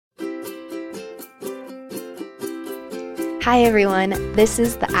Hi everyone, this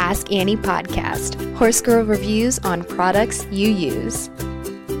is the Ask Annie podcast, Horse Girl reviews on products you use.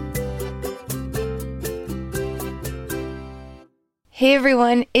 Hey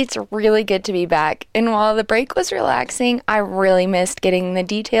everyone, it's really good to be back, and while the break was relaxing, I really missed getting the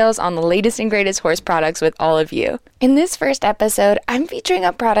details on the latest and greatest horse products with all of you. In this first episode, I'm featuring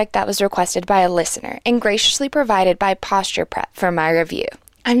a product that was requested by a listener and graciously provided by Posture Prep for my review.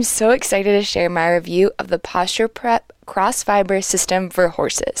 I'm so excited to share my review of the Posture Prep Cross Fiber System for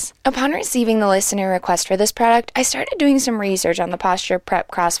Horses. Upon receiving the listener request for this product, I started doing some research on the Posture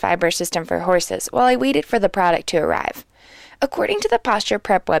Prep Cross Fiber System for Horses while I waited for the product to arrive. According to the Posture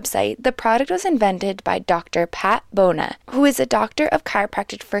Prep website, the product was invented by Dr. Pat Bona, who is a doctor of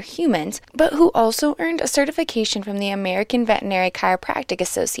chiropractic for humans, but who also earned a certification from the American Veterinary Chiropractic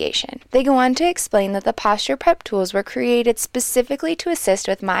Association. They go on to explain that the Posture Prep tools were created specifically to assist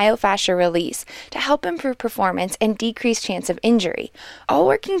with myofascial release to help improve performance and decrease chance of injury, all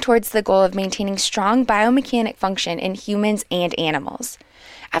working towards the goal of maintaining strong biomechanic function in humans and animals.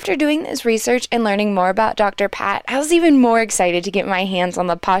 After doing this research and learning more about Dr. Pat, I was even more excited to get my hands on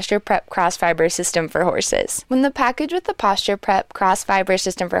the Posture Prep Cross Fiber System for Horses. When the package with the Posture Prep Cross Fiber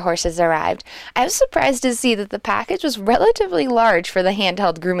System for Horses arrived, I was surprised to see that the package was relatively large for the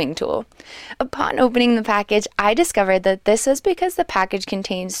handheld grooming tool. Upon opening the package, I discovered that this was because the package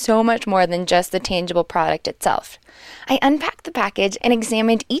contains so much more than just the tangible product itself. I unpacked the package and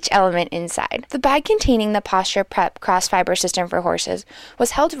examined each element inside. The bag containing the Posture Prep Cross Fiber System for Horses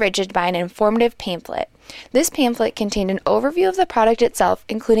was held rigid by an informative pamphlet. This pamphlet contained an overview of the product itself,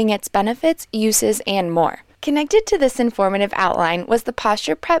 including its benefits, uses, and more. Connected to this informative outline was the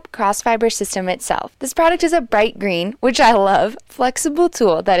Posture Prep Cross Fiber System itself. This product is a bright green, which I love, flexible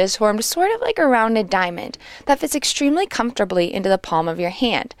tool that is formed sort of like a rounded diamond that fits extremely comfortably into the palm of your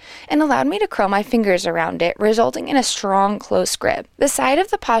hand and allowed me to curl my fingers around it, resulting in a strong, close grip. The side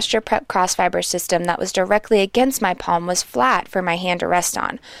of the Posture Prep Cross Fiber System that was directly against my palm was flat for my hand to rest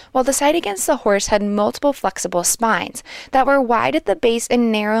on, while the side against the horse had multiple flexible spines that were wide at the base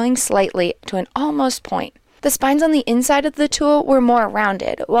and narrowing slightly to an almost point. The spines on the inside of the tool were more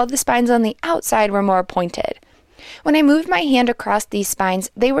rounded, while the spines on the outside were more pointed. When I moved my hand across these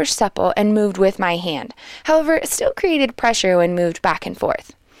spines, they were supple and moved with my hand. However, it still created pressure when moved back and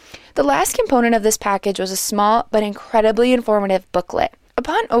forth. The last component of this package was a small but incredibly informative booklet.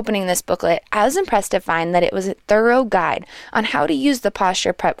 Upon opening this booklet, I was impressed to find that it was a thorough guide on how to use the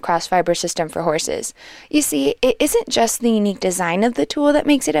Posture Prep Cross Fiber System for Horses. You see, it isn't just the unique design of the tool that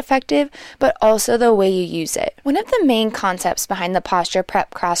makes it effective, but also the way you use it. One of the main concepts behind the Posture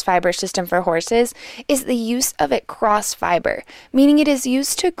Prep Cross Fiber System for Horses is the use of it cross fiber, meaning it is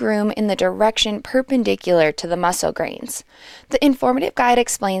used to groom in the direction perpendicular to the muscle grains. The informative guide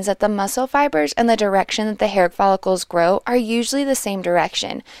explains that the muscle fibers and the direction that the hair follicles grow are usually the same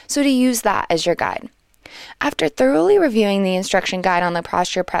direction, so to use that as your guide. After thoroughly reviewing the instruction guide on the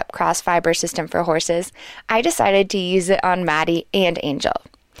Posture Prep Cross Fiber System for Horses, I decided to use it on Maddie and Angel.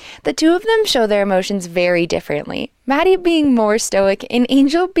 The two of them show their emotions very differently, Maddie being more stoic and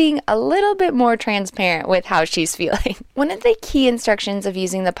Angel being a little bit more transparent with how she's feeling. One of the key instructions of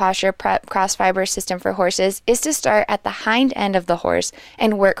using the Posture Prep Cross Fiber System for Horses is to start at the hind end of the horse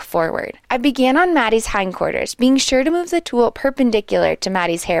and work forward. I began on Maddie's hindquarters, being sure to move the tool perpendicular to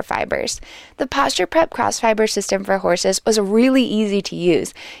Maddie's hair fibers. The Posture Prep Cross Fiber System for Horses was really easy to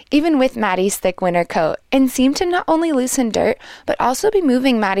use, even with Maddie's thick winter coat, and seemed to not only loosen dirt, but also be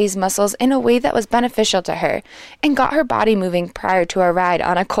moving Maddie's muscles in a way that was beneficial to her, and got her body moving prior to a ride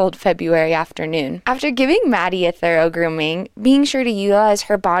on a cold February afternoon. After giving Maddie a thorough grooming, being sure to utilize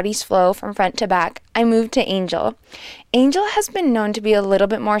her body's flow from front to back, I moved to Angel. Angel has been known to be a little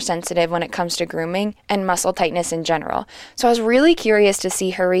bit more sensitive when it comes to grooming and muscle tightness in general, so I was really curious to see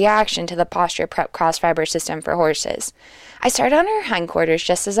her reaction to the Posture Prep Cross Fiber System for Horses. I started on her hindquarters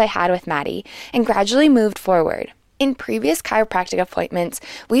just as I had with Maddie and gradually moved forward. In previous chiropractic appointments,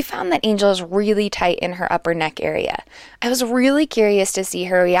 we found that Angel is really tight in her upper neck area. I was really curious to see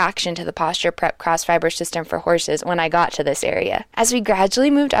her reaction to the Posture Prep Cross Fiber System for Horses when I got to this area. As we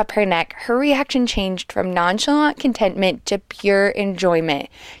gradually moved up her neck, her reaction changed from nonchalant contentment to pure enjoyment.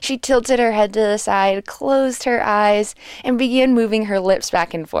 She tilted her head to the side, closed her eyes, and began moving her lips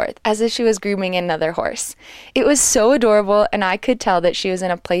back and forth, as if she was grooming another horse. It was so adorable, and I could tell that she was in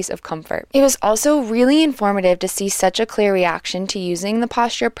a place of comfort. It was also really informative to see such a clear reaction to using the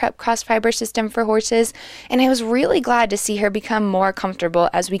Posture Prep Cross Fiber System for Horses, and I was really glad to see her become more comfortable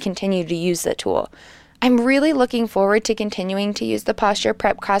as we continued to use the tool. I'm really looking forward to continuing to use the Posture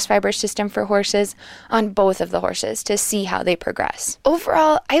Prep cross-fiber system for horses on both of the horses to see how they progress.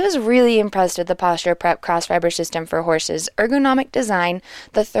 Overall, I was really impressed with the Posture Prep cross-fiber system for horses' ergonomic design,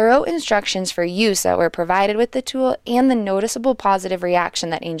 the thorough instructions for use that were provided with the tool, and the noticeable positive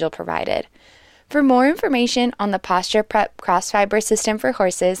reaction that Angel provided. For more information on the Posture Prep cross-fiber system for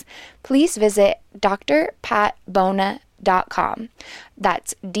horses, please visit drpatbona.com.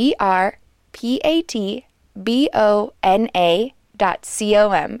 That's drpatbona.com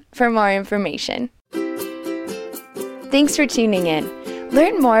for more information. Thanks for tuning in.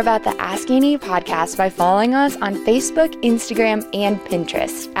 Learn more about the Ask Annie podcast by following us on Facebook, Instagram, and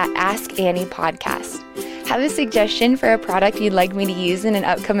Pinterest at Ask Annie Podcast. Have a suggestion for a product you'd like me to use in an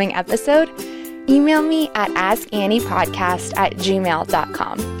upcoming episode? Email me at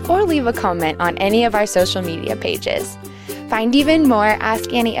askanniepodcast@gmail.com or leave a comment on any of our social media pages. Find even more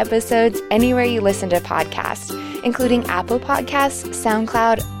Ask Annie episodes anywhere you listen to podcasts, including Apple Podcasts,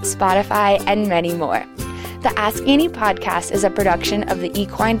 SoundCloud, Spotify, and many more. The Ask Annie podcast is a production of the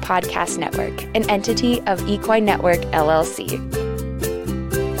Equine Podcast Network, an entity of Equine Network, LLC.